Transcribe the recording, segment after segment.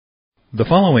The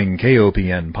following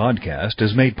KOPN podcast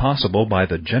is made possible by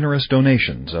the generous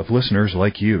donations of listeners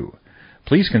like you.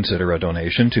 Please consider a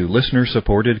donation to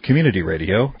listener-supported community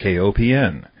radio,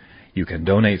 KOPN. You can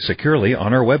donate securely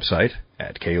on our website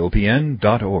at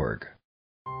kopn.org.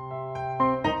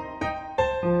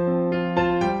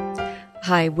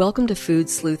 Hi, welcome to Food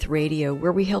Sleuth Radio,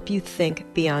 where we help you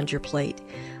think beyond your plate.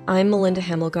 I'm Melinda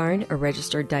Hemmelgarn, a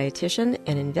registered dietitian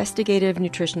and investigative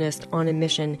nutritionist on a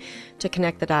mission to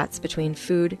connect the dots between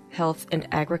food, health, and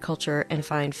agriculture and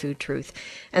find food truth.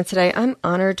 And today I'm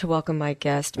honored to welcome my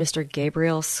guest, Mr.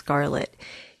 Gabriel Scarlett.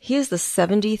 He is the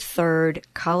 73rd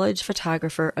College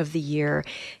Photographer of the Year.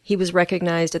 He was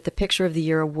recognized at the Picture of the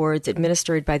Year Awards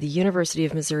administered by the University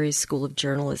of Missouri School of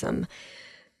Journalism.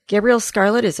 Gabriel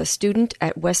Scarlett is a student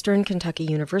at Western Kentucky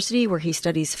University, where he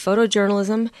studies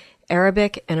photojournalism,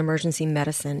 Arabic, and emergency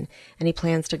medicine, and he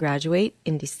plans to graduate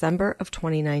in December of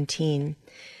 2019.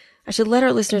 I should let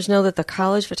our listeners know that the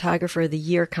College Photographer of the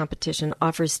Year competition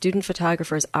offers student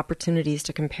photographers opportunities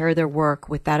to compare their work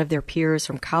with that of their peers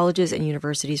from colleges and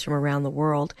universities from around the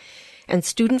world. And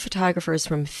student photographers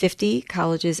from 50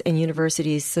 colleges and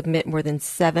universities submit more than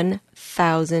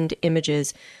 7,000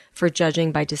 images for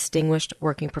judging by distinguished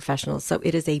working professionals. So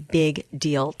it is a big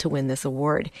deal to win this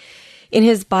award. In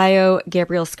his bio,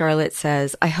 Gabriel Scarlett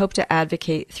says, "I hope to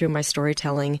advocate through my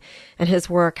storytelling," and his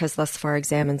work has thus far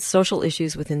examined social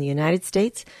issues within the United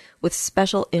States with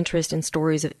special interest in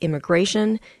stories of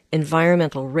immigration,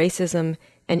 environmental racism,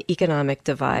 and economic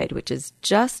divide, which is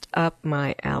just up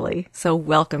my alley. So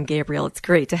welcome, Gabriel. It's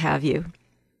great to have you.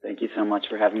 Thank you so much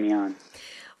for having me on.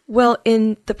 Well,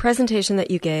 in the presentation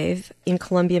that you gave in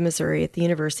Columbia, Missouri at the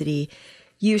university,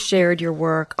 you shared your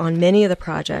work on many of the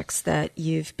projects that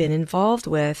you've been involved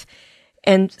with,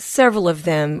 and several of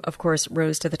them, of course,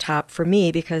 rose to the top for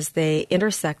me because they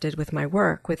intersected with my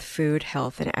work with food,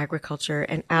 health, and agriculture,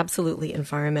 and absolutely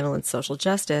environmental and social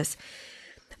justice.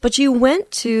 But you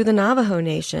went to the Navajo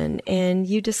Nation, and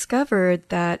you discovered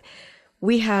that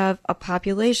we have a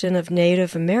population of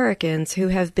Native Americans who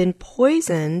have been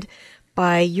poisoned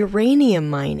by uranium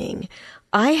mining.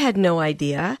 I had no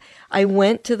idea. I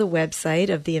went to the website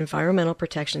of the Environmental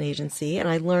Protection Agency, and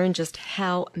I learned just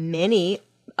how many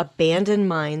abandoned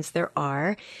mines there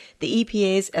are. The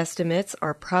EPA's estimates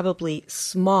are probably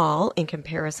small in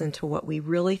comparison to what we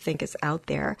really think is out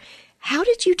there. How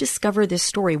did you discover this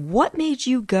story? What made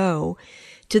you go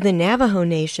to the Navajo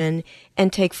Nation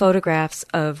and take photographs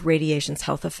of radiation's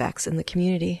health effects in the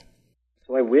community?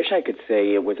 So I wish I could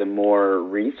say it was a more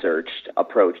researched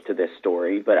approach to this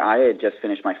story, but I had just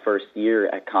finished my first year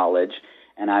at college,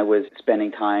 and I was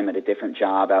spending time at a different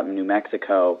job out in New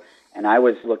Mexico, and I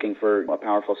was looking for a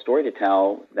powerful story to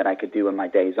tell that I could do in my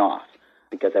days off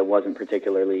because I wasn't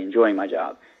particularly enjoying my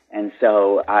job. And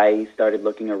so I started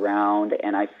looking around,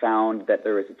 and I found that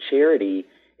there was a charity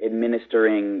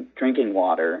administering drinking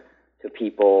water to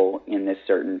people in this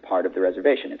certain part of the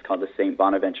reservation. It's called the St.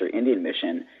 Bonaventure Indian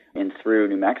Mission in through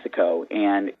New Mexico,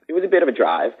 and it was a bit of a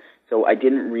drive, so I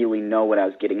didn't really know what I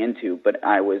was getting into, but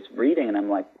I was reading, and I'm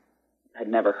like, I'd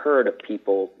never heard of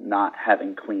people not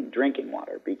having clean drinking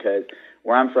water, because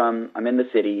where I'm from, I'm in the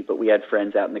city, but we had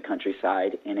friends out in the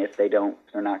countryside, and if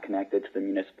they're not connected to the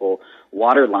municipal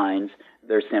water lines,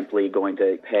 they're simply going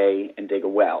to pay and dig a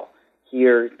well.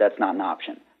 Here, that's not an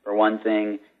option. For one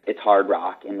thing, it's hard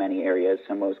rock in many areas,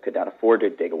 so most could not afford to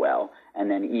dig a well. And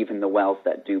then even the wells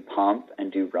that do pump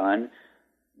and do run,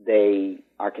 they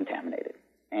are contaminated.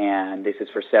 And this is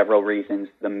for several reasons,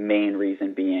 the main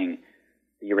reason being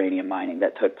the uranium mining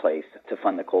that took place to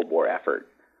fund the Cold War effort.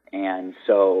 And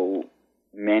so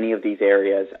many of these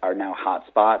areas are now hot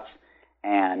spots,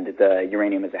 and the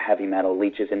uranium is a heavy metal,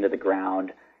 leaches into the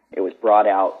ground. It was brought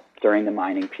out during the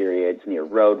mining periods near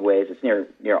roadways. It's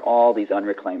near all these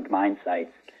unreclaimed mine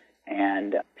sites.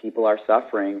 And people are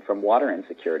suffering from water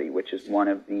insecurity, which is one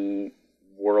of the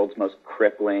world's most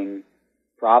crippling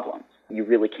problems. You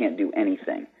really can't do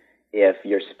anything if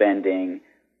you're spending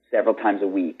several times a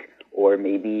week, or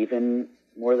maybe even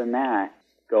more than that,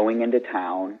 going into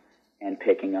town and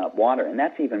picking up water. And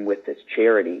that's even with this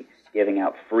charity giving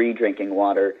out free drinking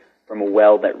water from a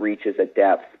well that reaches a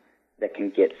depth that can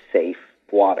get safe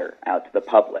water out to the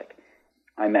public.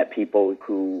 I met people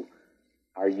who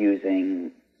are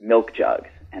using milk jugs,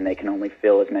 and they can only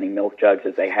fill as many milk jugs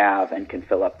as they have and can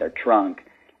fill up their trunk,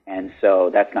 and so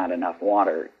that's not enough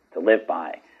water to live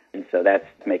by. And so that's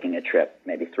making a trip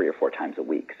maybe 3 or 4 times a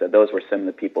week. So those were some of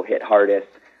the people hit hardest.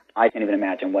 I can't even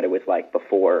imagine what it was like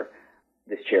before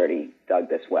this charity dug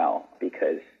this well,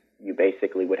 because you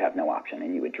basically would have no option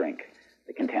and you would drink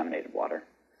the contaminated water.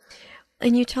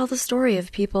 And you tell the story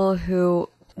of people who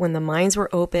when the mines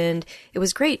were opened, it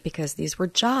was great because these were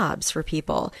jobs for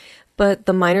people. But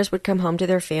the miners would come home to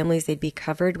their families, they'd be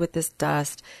covered with this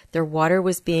dust, their water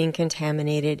was being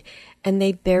contaminated, and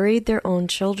they buried their own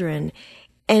children.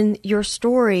 And your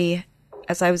story,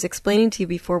 as I was explaining to you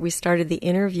before we started the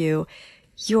interview,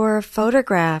 your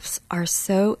photographs are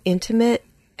so intimate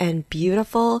and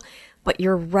beautiful, but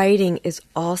your writing is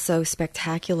also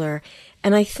spectacular.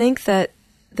 And I think that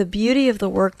the beauty of the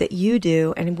work that you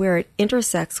do and where it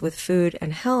intersects with food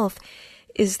and health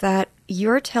is that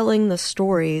you're telling the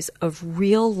stories of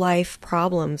real life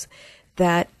problems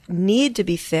that need to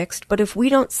be fixed. But if we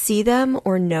don't see them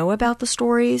or know about the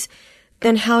stories,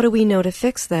 then how do we know to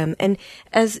fix them? And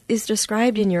as is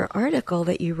described in your article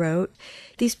that you wrote,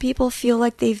 these people feel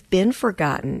like they've been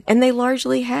forgotten, and they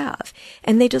largely have.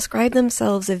 And they describe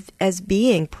themselves as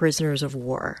being prisoners of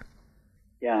war.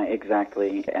 Yeah,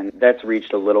 exactly. And that's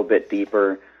reached a little bit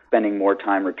deeper, spending more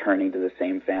time returning to the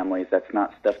same families. That's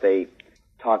not stuff they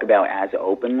talk about as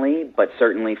openly, but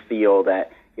certainly feel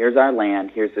that here's our land,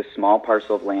 here's this small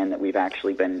parcel of land that we've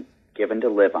actually been given to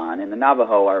live on. And the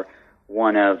Navajo are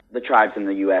one of the tribes in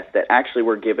the U.S. that actually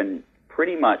were given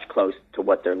pretty much close to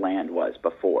what their land was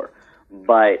before.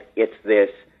 But it's this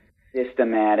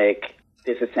systematic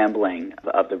disassembling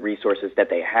of the resources that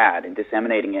they had and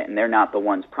disseminating it, and they're not the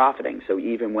ones profiting. So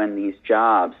even when these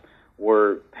jobs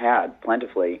were had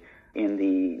plentifully in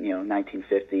the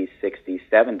 1950s, 60s,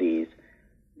 70s,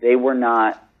 they were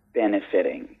not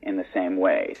benefiting in the same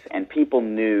ways. And people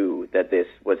knew that this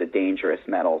was a dangerous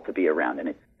metal to be around and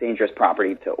a dangerous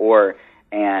property to ore.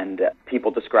 And people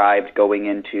described going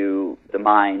into the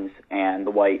mines, and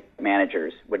the white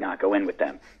managers would not go in with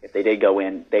them. If they did go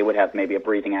in, they would have maybe a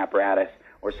breathing apparatus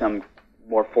or some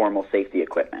more formal safety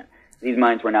equipment. These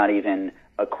mines were not even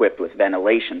equipped with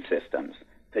ventilation systems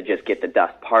to just get the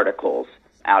dust particles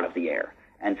out of the air.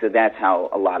 And so that's how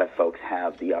a lot of folks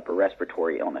have the upper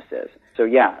respiratory illnesses. So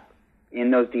yeah,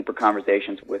 in those deeper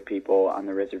conversations with people on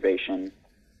the reservation,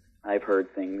 I've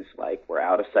heard things like, we're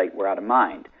out of sight, we're out of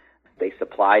mind. They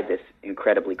supplied this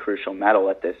incredibly crucial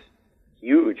metal at this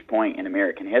huge point in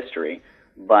American history,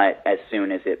 but as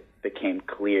soon as it became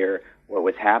clear what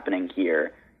was happening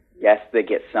here, yes, they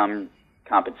get some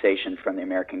compensation from the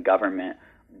American government,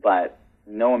 but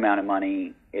no amount of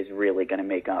money is really going to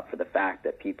make up for the fact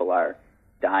that people are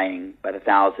dying by the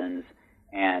thousands.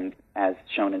 And as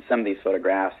shown in some of these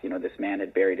photographs, this man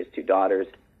had buried his 2 daughters.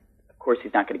 Of course,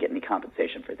 he's not going to get any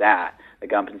compensation for that. The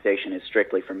compensation is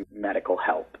strictly for medical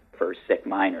help for sick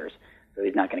miners. So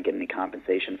he's not going to get any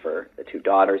compensation for the 2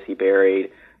 daughters he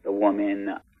buried. The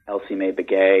woman, Elsie Mae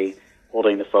Begay,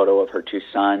 holding the photo of her 2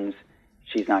 sons,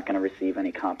 she's not going to receive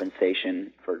any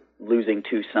compensation for losing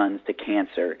 2 sons to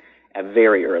cancer at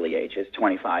very early ages,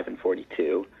 25 and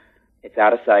 42. It's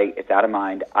out of sight, it's out of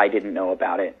mind. I didn't know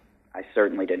about it. I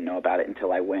certainly didn't know about it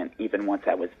until I went. Even once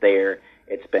I was there,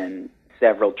 it's been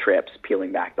several trips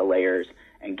peeling back the layers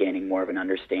and gaining more of an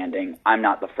understanding. I'm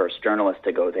not the first journalist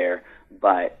to go there,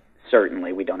 but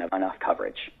certainly we don't have enough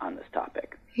coverage on this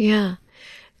topic. Yeah.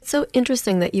 It's so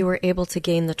interesting that you were able to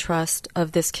gain the trust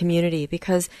of this community,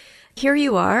 because here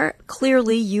you are.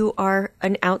 Clearly, you are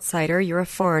an outsider. You're a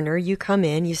foreigner. You come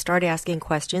in, you start asking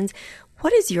questions.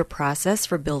 What is your process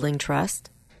for building trust?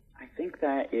 I think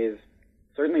that is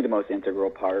certainly the most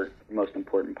integral part, most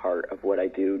important part of what I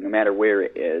do, no matter where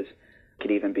it is. It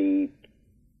could even be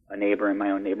a neighbor in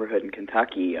my own neighborhood in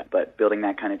Kentucky, but building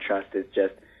that kind of trust is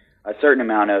just a certain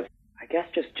amount of, I guess,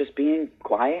 just being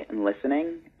quiet and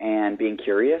listening and being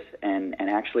curious and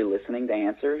actually listening to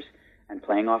answers and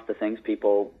playing off the things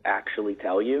people actually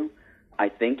tell you. I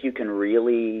think you can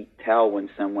really tell when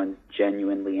someone's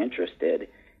genuinely interested.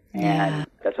 And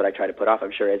that's what I try to put off.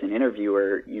 I'm sure as an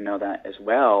interviewer, you know that as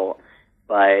well.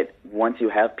 But once you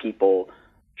have people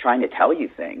trying to tell you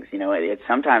things, it's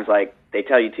sometimes like they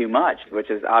tell you too much, which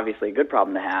is obviously a good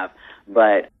problem to have.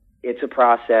 But it's a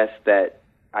process that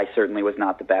I certainly was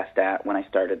not the best at when I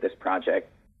started this project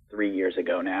 3 years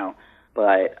ago now.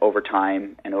 But over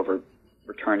time and over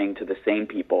returning to the same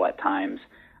people at times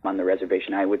on the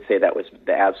reservation, I would say that was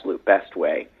the absolute best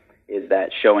way, is that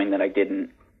showing that I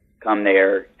didn't come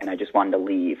there and I just wanted to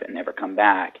leave and never come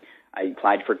back. I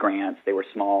applied for grants. They were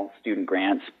small student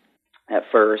grants at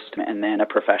first, and then a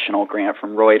professional grant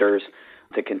from Reuters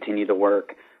to continue the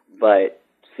work. But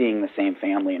seeing the same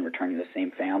family and returning to the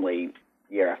same family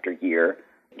year after year,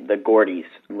 the Gordys,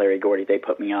 Larry Gordy, they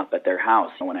put me up at their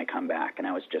house when I come back, and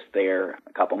I was just there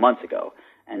a couple months ago.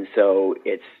 And so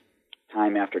it's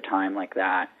time after time like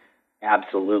that,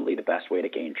 absolutely the best way to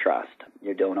gain trust.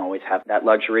 You don't always have that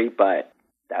luxury, but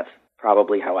that's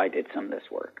probably how I did some of this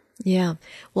work. Yeah.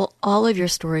 Well, all of your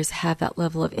stories have that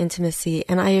level of intimacy,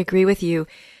 and I agree with you.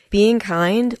 Being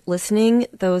kind, listening,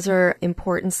 those are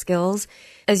important skills.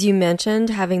 As you mentioned,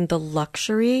 having the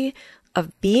luxury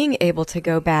of being able to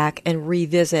go back and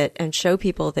revisit and show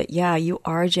people that, yeah, you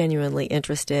are genuinely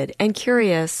interested and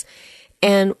curious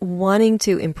and wanting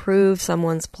to improve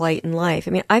someone's plight in life.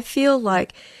 I mean, I feel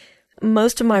like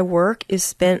most of my work is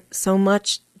spent so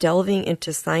much delving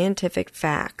into scientific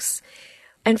facts.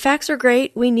 And facts are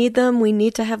great. We need them. We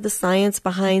need to have the science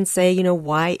behind, say,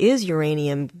 why is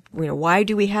uranium, why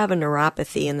do we have a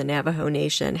neuropathy in the Navajo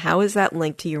Nation? How is that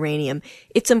linked to uranium?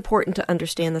 It's important to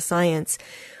understand the science.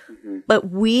 But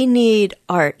we need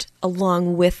art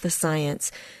along with the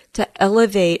science to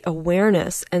elevate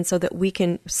awareness and so that we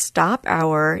can stop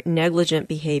our negligent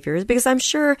behaviors, because I'm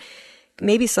sure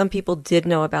maybe some people did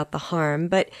know about the harm,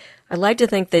 but I like to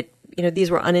think that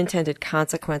these were unintended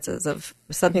consequences of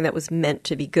something that was meant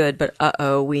to be good, but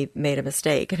we made a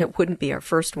mistake, and it wouldn't be our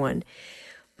first one.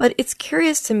 But it's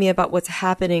curious to me about what's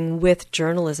happening with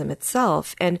journalism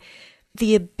itself and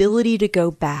the ability to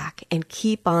go back and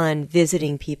keep on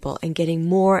visiting people and getting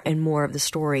more and more of the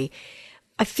story.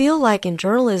 I feel like in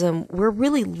journalism, we're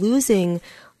really losing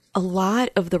a lot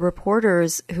of the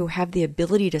reporters who have the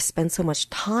ability to spend so much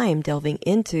time delving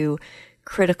into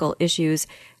critical issues.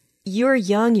 You're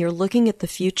young, you're looking at the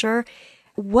future.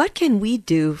 What can we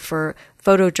do for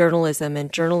photojournalism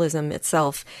and journalism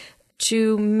itself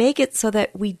to make it so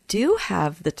that we do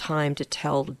have the time to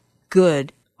tell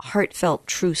good, heartfelt,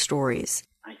 true stories?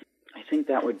 I think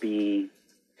that would be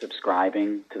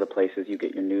subscribing to the places you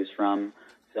get your news from.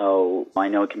 So I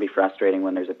know it can be frustrating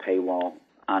when there's a paywall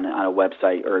on a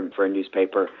website or for a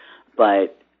newspaper,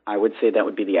 but I would say that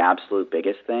would be the absolute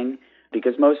biggest thing.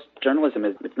 Because most journalism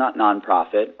it's not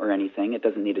nonprofit or anything. It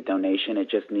doesn't need a donation. It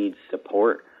just needs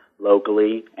support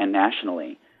locally and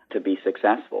nationally to be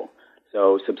successful.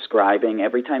 So subscribing,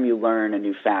 every time you learn a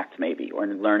new fact maybe, or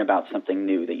learn about something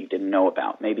new that you didn't know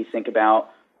about, maybe think about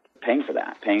paying for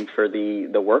that, paying for the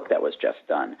work that was just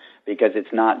done. Because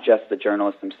it's not just the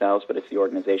journalists themselves, but it's the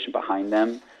organization behind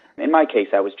them. In my case,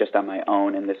 I was just on my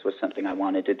own, and this was something I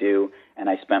wanted to do, and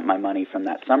I spent my money from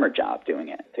that summer job doing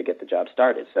it to get the job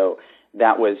started. So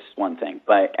that was one thing.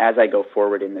 But as I go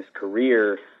forward in this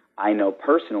career, I know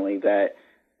personally that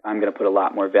I'm going to put a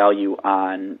lot more value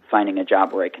on finding a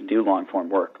job where I can do long-form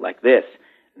work like this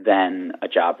than a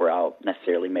job where I'll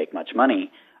necessarily make much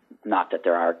money. Not that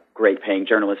there are great-paying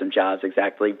journalism jobs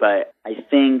exactly, but I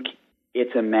think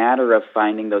it's a matter of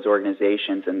finding those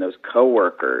organizations and those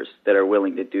coworkers that are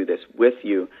willing to do this with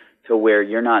you to where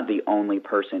you're not the only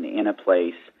person in a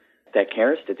place that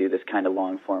cares to do this kind of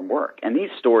long-form work. And these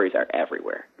stories are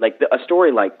everywhere. Like a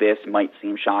story like this might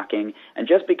seem shocking, and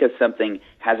just because something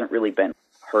hasn't really been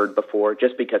heard before,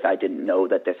 just because I didn't know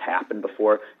that this happened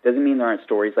before, doesn't mean there aren't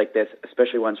stories like this,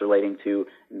 especially ones relating to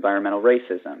environmental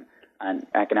racism and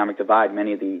economic divide.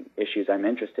 Many of the issues I'm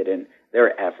interested in,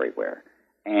 they're everywhere.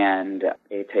 And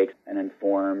it takes an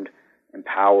informed,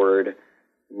 empowered,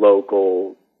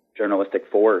 local journalistic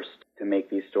force to make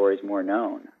these stories more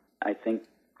known. I think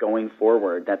going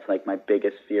forward, that's like my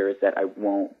biggest fear, is that I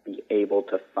won't be able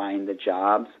to find the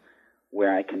jobs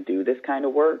where I can do this kind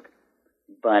of work.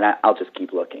 But I'll just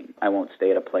keep looking. I won't stay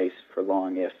at a place for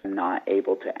long if I'm not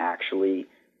able to actually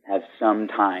have some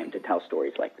time to tell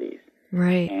stories like these.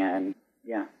 Right. And,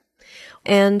 yeah.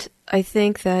 And I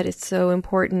think that it's so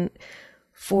important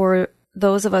for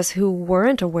those of us who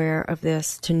weren't aware of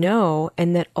this to know,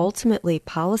 and that ultimately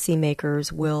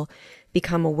policymakers will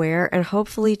become aware and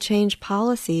hopefully change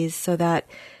policies so that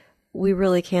we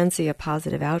really can see a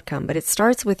positive outcome. But it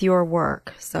starts with your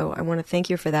work. So I want to thank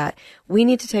you for that. We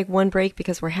need to take one break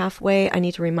because we're halfway. I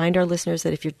need to remind our listeners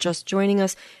that if you're just joining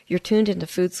us, you're tuned into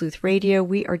Food Sleuth Radio.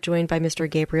 We are joined by Mr.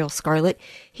 Gabriel Scarlett.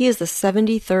 He is the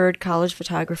 73rd College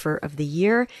Photographer of the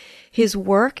Year. His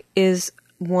work is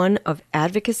one of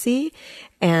advocacy,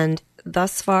 and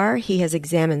thus far, he has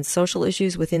examined social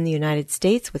issues within the United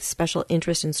States with special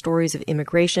interest in stories of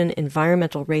immigration,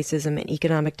 environmental racism, and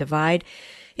economic divide.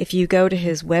 If you go to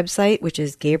his website, which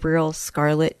is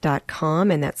GabrielScarlett.com,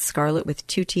 and that's Scarlett with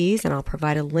 2 T's, and I'll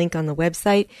provide a link on the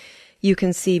website, you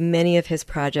can see many of his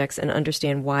projects and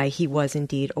understand why he was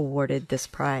indeed awarded this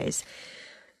prize.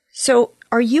 So,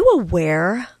 are you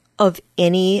aware of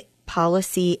any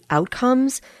policy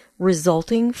outcomes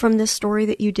resulting from this story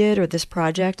that you did or this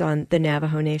project on the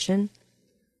Navajo Nation?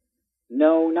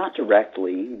 No, not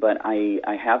directly, but I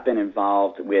have been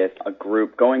involved with a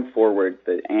group. Going forward,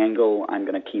 the angle I'm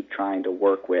going to keep trying to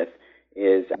work with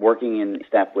is working in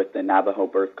step with the Navajo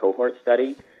Birth Cohort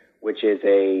Study, which is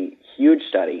a huge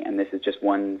study, and this is just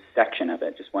one section of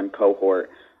it, just one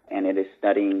cohort. and it is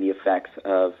studying the effects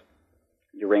of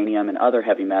uranium and other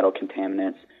heavy metal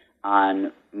contaminants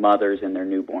on mothers and their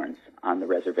newborns on the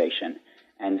reservation.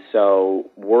 And so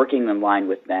working in line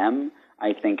with them,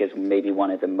 I think, is maybe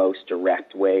one of the most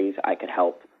direct ways I could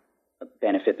help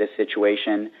benefit this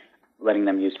situation, letting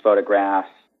them use photographs,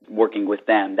 working with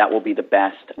them. That will be the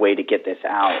best way to get this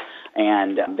out.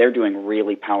 And they're doing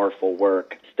really powerful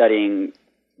work studying,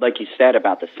 like you said,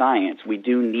 about the science. We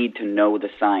do need to know the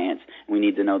science. We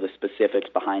need to know the specifics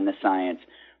behind the science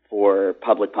for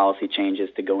public policy changes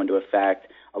to go into effect.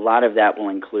 A lot of that will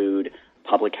include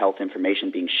public health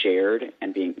information being shared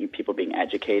and people being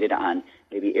educated on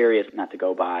maybe areas not to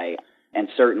go by, and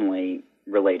certainly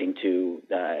relating to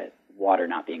the water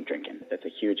not being drinking. That's a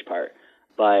huge part.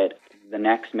 But the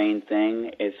next main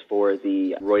thing is for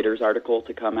the Reuters article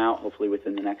to come out, hopefully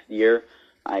within the next year.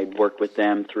 I worked with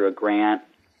them through a grant,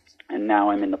 and now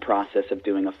I'm in the process of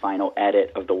doing a final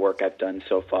edit of the work I've done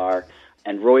so far.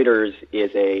 And Reuters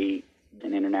is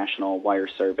an international wire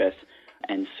service,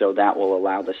 and so that will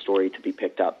allow the story to be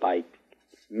picked up by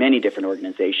many different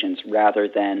organizations rather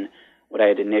than what I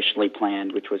had initially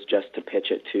planned, which was just to pitch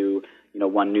it to,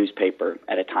 one newspaper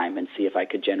at a time and see if I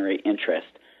could generate interest.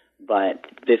 But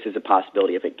this is a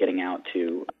possibility of it getting out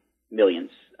to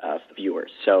millions of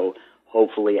viewers. So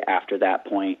hopefully after that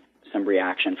point, some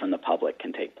reaction from the public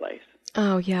can take place.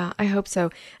 Oh, yeah, I hope so.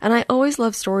 And I always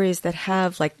love stories that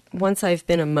have, once I've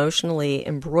been emotionally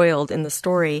embroiled in the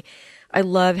story, I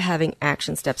love having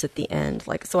action steps at the end.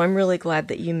 So I'm really glad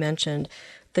that you mentioned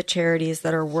the charities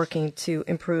that are working to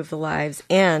improve the lives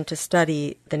and to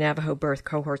study the Navajo birth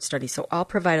cohort study. So I'll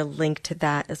provide a link to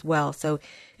that as well. So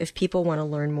if people want to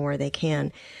learn more, they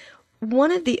can.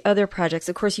 One of the other projects,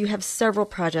 of course, you have several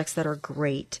projects that are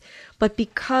great, but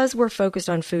because we're focused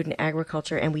on food and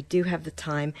agriculture and we do have the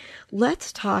time,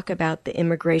 let's talk about the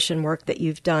immigration work that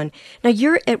you've done. Now,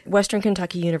 you're at Western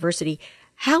Kentucky University.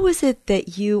 How is it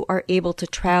that you are able to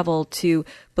travel to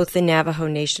both the Navajo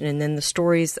Nation and then the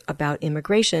stories about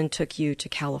immigration took you to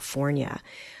California?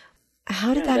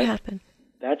 How did that happen?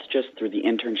 That's just through the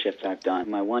internships I've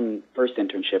done. My first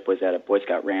internship was at a Boy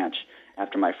Scout ranch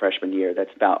after my freshman year.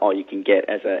 That's about all you can get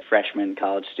as a freshman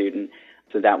college student.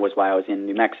 So that was why I was in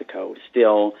New Mexico.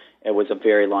 Still, it was a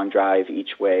very long drive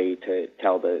each way to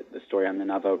tell the story on the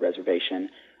Navajo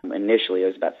reservation. Initially, it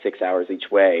was about 6 hours each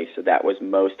way, so that was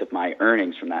most of my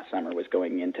earnings from that summer was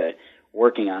going into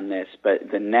working on this.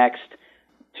 But the next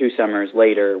 2 summers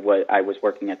later, I was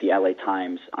working at the LA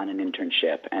Times on an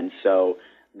internship, and so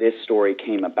this story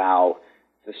came about,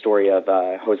 the story of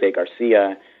Jose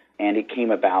Garcia, and it came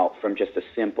about from just a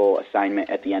simple assignment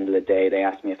at the end of the day. They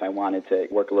asked me if I wanted to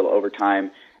work a little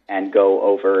overtime and go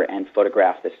over and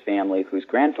photograph this family whose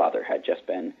grandfather had just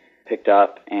been picked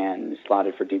up and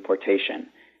slotted for deportation.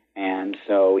 And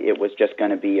so it was just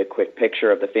going to be a quick picture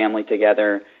of the family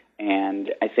together, and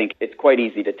I think it's quite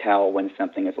easy to tell when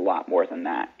something is a lot more than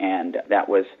that. And that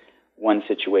was one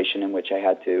situation in which I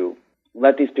had to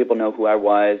let these people know who I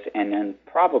was, and then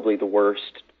probably the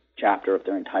worst chapter of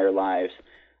their entire lives,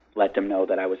 let them know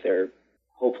that I was there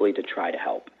hopefully to try to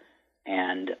help.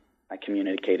 And I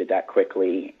communicated that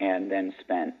quickly and then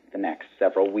spent the next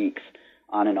several weeks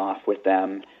on and off with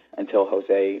them until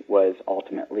Jose was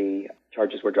ultimately,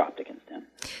 charges were dropped against him.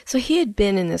 So he had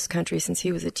been in this country since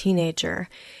he was a teenager,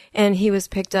 and he was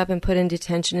picked up and put in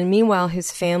detention. And meanwhile,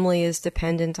 his family is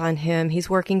dependent on him. He's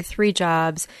working 3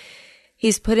 jobs.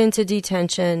 He's put into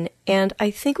detention. And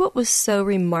I think what was so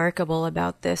remarkable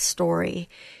about this story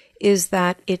is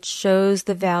that it shows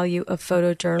the value of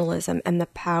photojournalism and the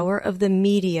power of the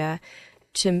media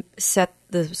to set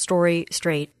the story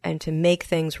straight and to make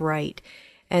things right.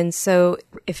 And so,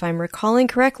 if I'm recalling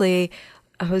correctly,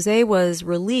 Jose was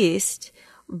released,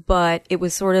 but it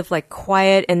was sort of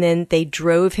quiet, and then they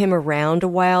drove him around a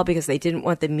while because they didn't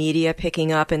want the media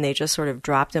picking up, and they just sort of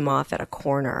dropped him off at a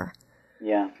corner.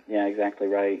 Yeah, exactly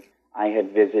right. I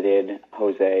had visited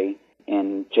Jose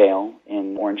in jail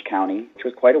in Orange County, which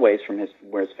was quite a ways from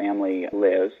where his family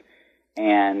lives,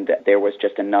 and there was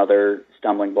just another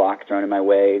stumbling block thrown in my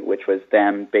way, which was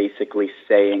them basically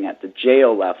saying at the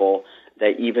jail level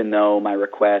that even though my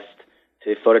request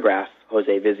to photograph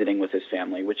Jose visiting with his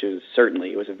family, which it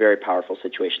was a very powerful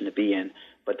situation to be in,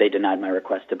 but they denied my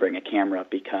request to bring a camera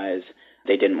because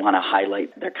they didn't want to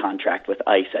highlight their contract with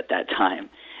ICE at that time.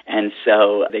 And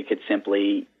so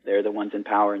they're the ones in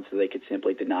power, and so they could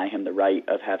simply deny him the right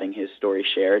of having his story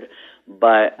shared.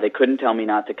 But they couldn't tell me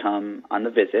not to come on the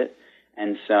visit,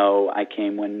 and so I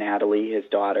came when Natalie, his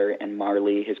daughter, and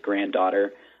Marley, his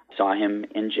granddaughter, saw him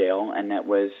in jail, and that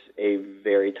was a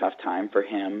very tough time for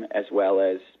him as well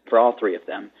as for all 3 of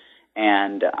them.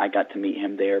 And I got to meet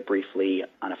him there briefly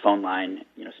on a phone line,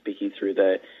 speaking through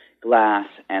the glass,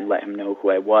 and let him know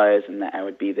who I was and that I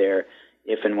would be there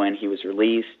if and when he was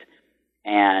released.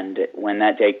 And when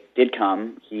that day did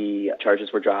come,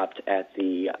 charges were dropped at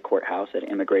the courthouse at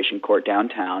Immigration Court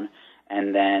downtown,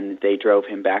 and then they drove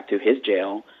him back to his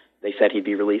jail. They said he'd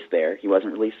be released there. He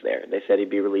wasn't released there. They said he'd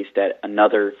be released at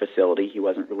another facility. He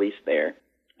wasn't released there.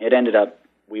 It ended up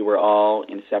we were all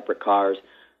in separate cars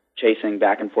chasing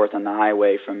back and forth on the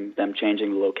highway from them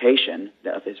changing the location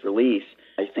of his release,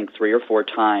 I think 3 or 4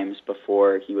 times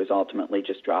before he was ultimately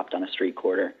just dropped on a street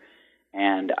corner.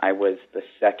 And I was the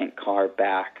second car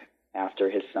back after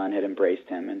his son had embraced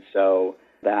him. And so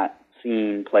that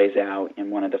scene plays out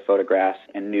in one of the photographs,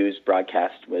 and news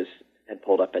broadcast had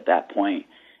pulled up at that point,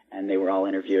 and they were all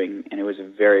interviewing. And it was a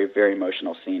very, very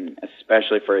emotional scene,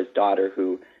 especially for his daughter,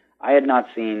 who I had not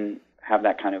seen have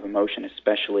that kind of emotion,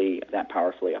 especially that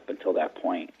powerfully up until that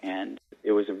point. And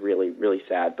it was a really, really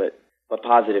sad but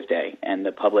positive day. And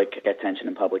the public attention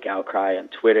and public outcry on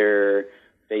Twitter,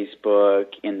 Facebook,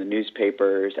 in the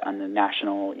newspapers, on the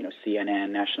national,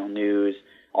 CNN, national news,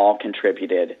 all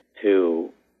contributed to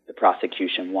the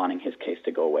prosecution wanting his case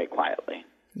to go away quietly.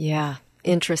 Yeah,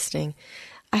 interesting.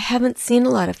 I haven't seen a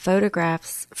lot of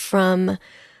photographs from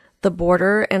the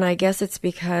border, and I guess it's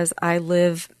because I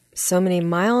live so many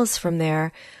miles from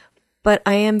there, but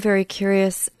I am very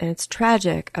curious, and it's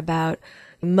tragic, about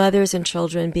mothers and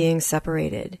children being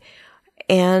separated.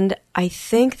 And I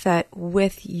think that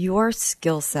with your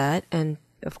skill set, and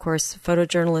of course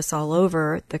photojournalists all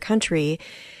over the country,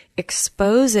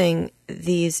 exposing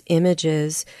these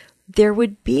images, there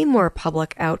would be more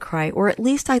public outcry, or at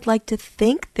least I'd like to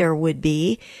think there would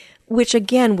be, which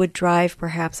again would drive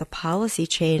perhaps a policy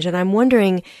change. And I'm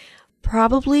wondering,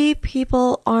 probably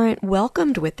people aren't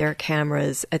welcomed with their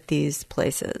cameras at these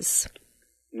places.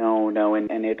 No,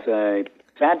 and it's a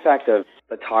sad fact of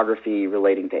photography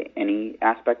relating to any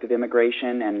aspect of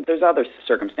immigration, and there's other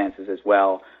circumstances as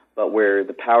well, but where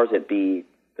the powers that be,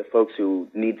 the folks who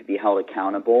need to be held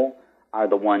accountable, are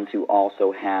the ones who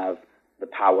also have the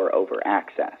power over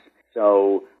access.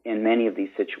 So in many of these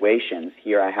situations,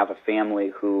 here I have a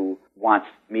family who wants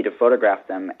me to photograph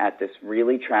them at this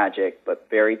really tragic but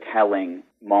very telling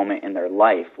moment in their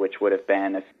life, which would have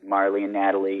been if Marley and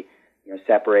Natalie,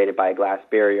 separated by a glass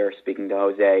barrier, speaking to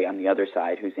Jose on the other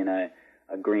side, who's in a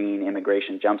green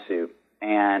immigration jumpsuit.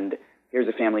 And here's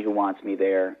a family who wants me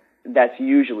there. That's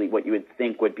usually what you would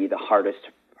think would be the hardest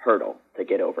hurdle to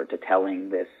get over, to telling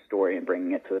this story and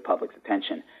bringing it to the public's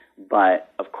attention.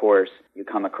 But, of course, you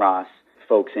come across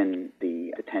folks in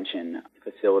the detention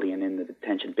facility and in the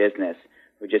detention business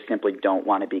who just simply don't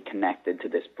want to be connected to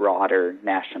this broader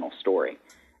national story.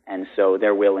 And so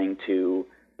they're willing to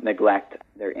neglect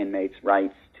their inmates'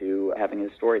 rights to having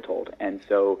his story told. And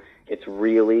so it's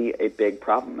really a big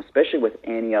problem, especially with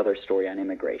any other story on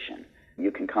immigration.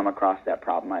 You can come across that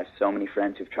problem. I have so many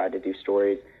friends who've tried to do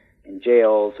stories in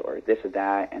jails or this or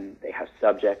that, and they have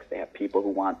subjects, they have people who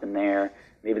want them there.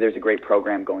 Maybe there's a great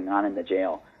program going on in the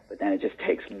jail, but then it just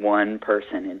takes one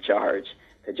person in charge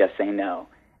to just say no,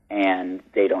 and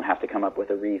they don't have to come up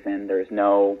with a reason. There's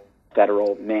no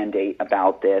federal mandate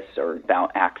about this or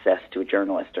about access to a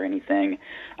journalist or anything.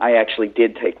 I actually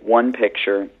did take one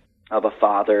picture of a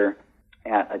father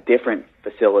at a different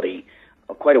facility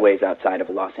quite a ways outside of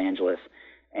Los Angeles,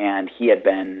 and he had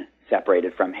been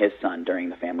separated from his son during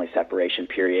the family separation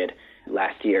period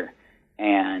last year,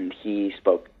 and he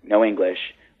spoke no English.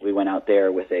 We went out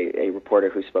there with a reporter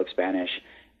who spoke Spanish,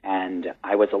 and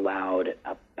I was allowed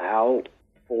about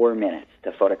 4 minutes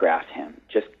to photograph him.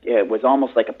 It was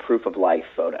almost like a proof of life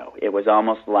photo. It was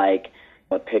almost like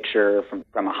a picture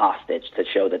from a hostage to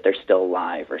show that they're still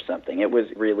alive or something. It was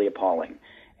really appalling.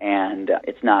 And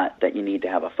it's not that you need to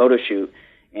have a photo shoot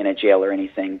in a jail or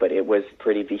anything, but it was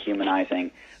pretty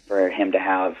dehumanizing for him to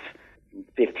have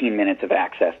 15 minutes of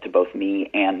access to both me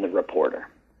and the reporter.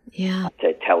 Yeah.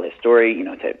 To tell his story,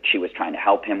 she was trying to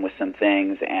help him with some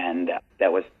things, and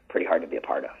that was pretty hard to be a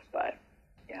part of, but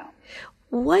yeah.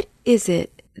 What is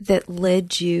it that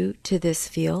led you to this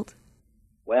field?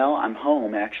 Well, I'm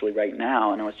home actually right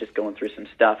now, and I was just going through some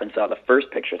stuff and saw the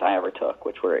first pictures I ever took,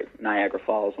 which were at Niagara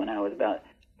Falls when I was about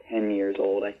 10 years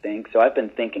old, I think. So I've been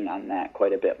thinking on that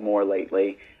quite a bit more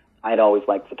lately. I'd always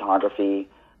liked photography.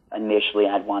 Initially,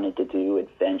 I'd wanted to do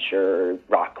adventure,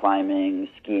 rock climbing,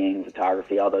 skiing,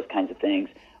 photography, all those kinds of things.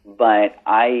 But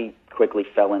I quickly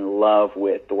fell in love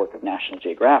with the work of National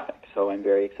Geographic, so I'm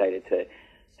very excited to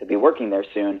be working there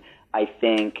soon. I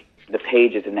think the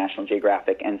pages of National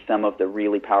Geographic and some of the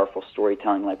really powerful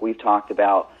storytelling, like we've talked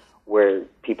about, where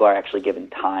people are actually given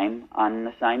time on an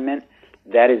assignment,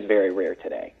 that is very rare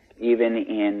today. Even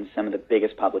in some of the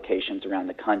biggest publications around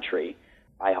the country,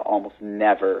 I almost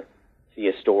never see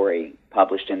a story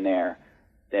published in there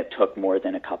that took more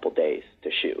than a couple days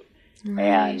to shoot. Right.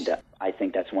 And I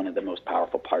think that's one of the most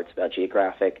powerful parts about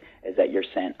Geographic, is that you're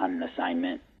sent on an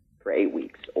assignment for 8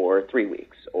 weeks or 3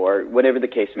 weeks or whatever the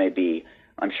case may be.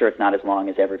 I'm sure it's not as long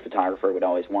as every photographer would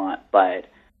always want, but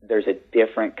there's a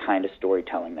different kind of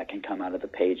storytelling that can come out of the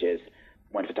pages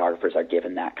when photographers are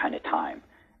given that kind of time.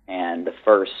 And the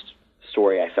first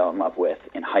story I fell in love with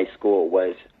in high school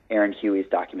was Aaron Huey's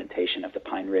documentation of the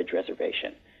Pine Ridge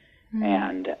Reservation.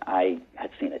 And I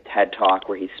had seen a TED Talk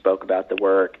where he spoke about the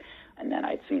work, and then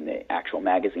I'd seen the actual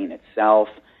magazine itself,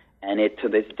 and it, to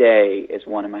this day, is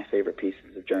one of my favorite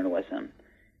pieces of journalism.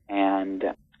 And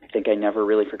I think I never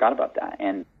really forgot about that.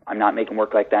 And I'm not making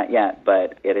work like that yet,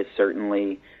 but it is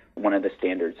certainly one of the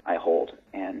standards I hold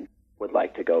and would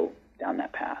like to go down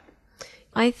that path.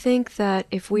 I think that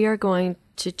if we are going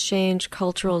to change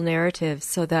cultural narratives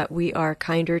so that we are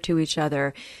kinder to each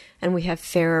other and we have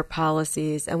fairer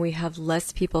policies and we have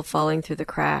less people falling through the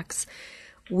cracks,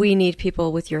 we need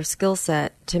people with your skill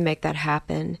set to make that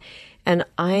happen. And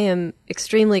I am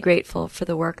extremely grateful for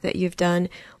the work that you've done.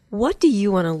 What do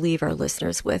you want to leave our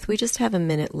listeners with? We just have a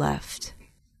minute left.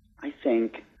 I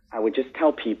think I would just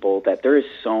tell people that there is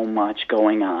so much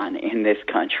going on in this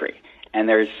country. And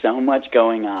there's so much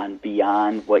going on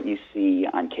beyond what you see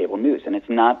on cable news. And it's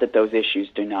not that those issues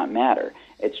do not matter.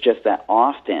 It's just that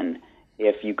often,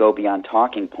 if you go beyond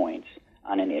talking points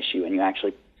on an issue and you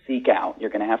actually seek out, you're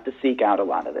going to have to seek out a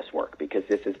lot of this work, because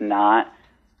this is not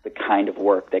the kind of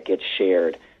work that gets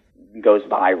shared, goes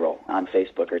viral on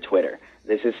Facebook or Twitter.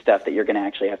 This is stuff that you're going to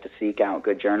actually have to seek out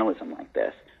good journalism like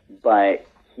this. But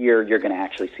here you're going to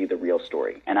actually see the real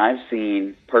story. And I've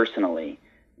seen, personally,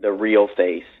 the real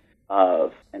face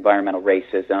of environmental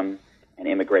racism and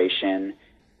immigration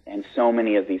and so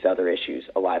many of these other issues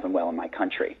alive and well in my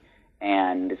country.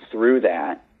 And through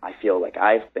that, I feel like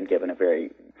I've been given a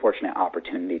very fortunate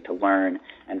opportunity to learn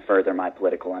and further my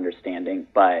political understanding,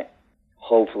 but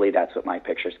hopefully that's what my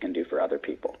pictures can do for other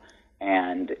people.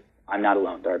 And I'm not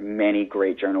alone. There are many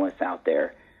great journalists out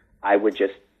there. I would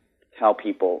just tell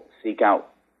people, seek out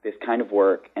this kind of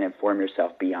work and inform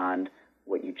yourself beyond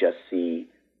what you just see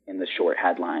in the short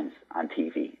headlines on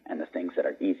TV and the things that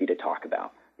are easy to talk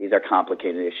about. These are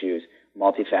complicated issues,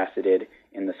 multifaceted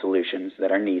in the solutions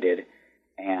that are needed,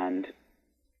 and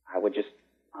I would just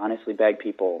honestly beg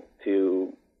people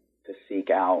to seek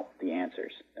out the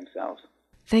answers themselves.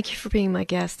 Thank you for being my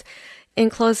guest. In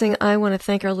closing, I want to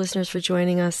thank our listeners for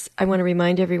joining us. I want to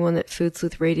remind everyone that Food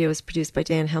Sleuth Radio is produced by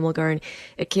Dan Hemmelgarn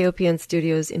at KOPN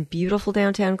Studios in beautiful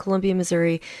downtown Columbia,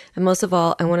 Missouri. And most of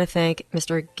all, I want to thank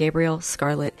Mr. Gabriel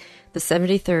Scarlett, the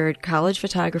 73rd College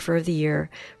Photographer of the Year,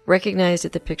 recognized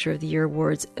at the Picture of the Year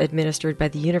Awards administered by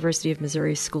the University of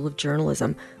Missouri School of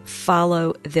Journalism.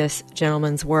 Follow this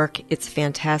gentleman's work. It's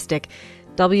fantastic.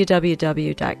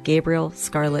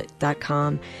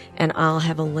 www.gabrielscarlett.com, and I'll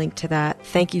have a link to that.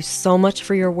 Thank you so much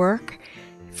for your work,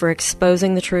 for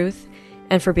exposing the truth,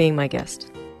 and for being my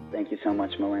guest. Thank you so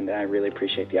much, Melinda. I really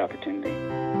appreciate the opportunity.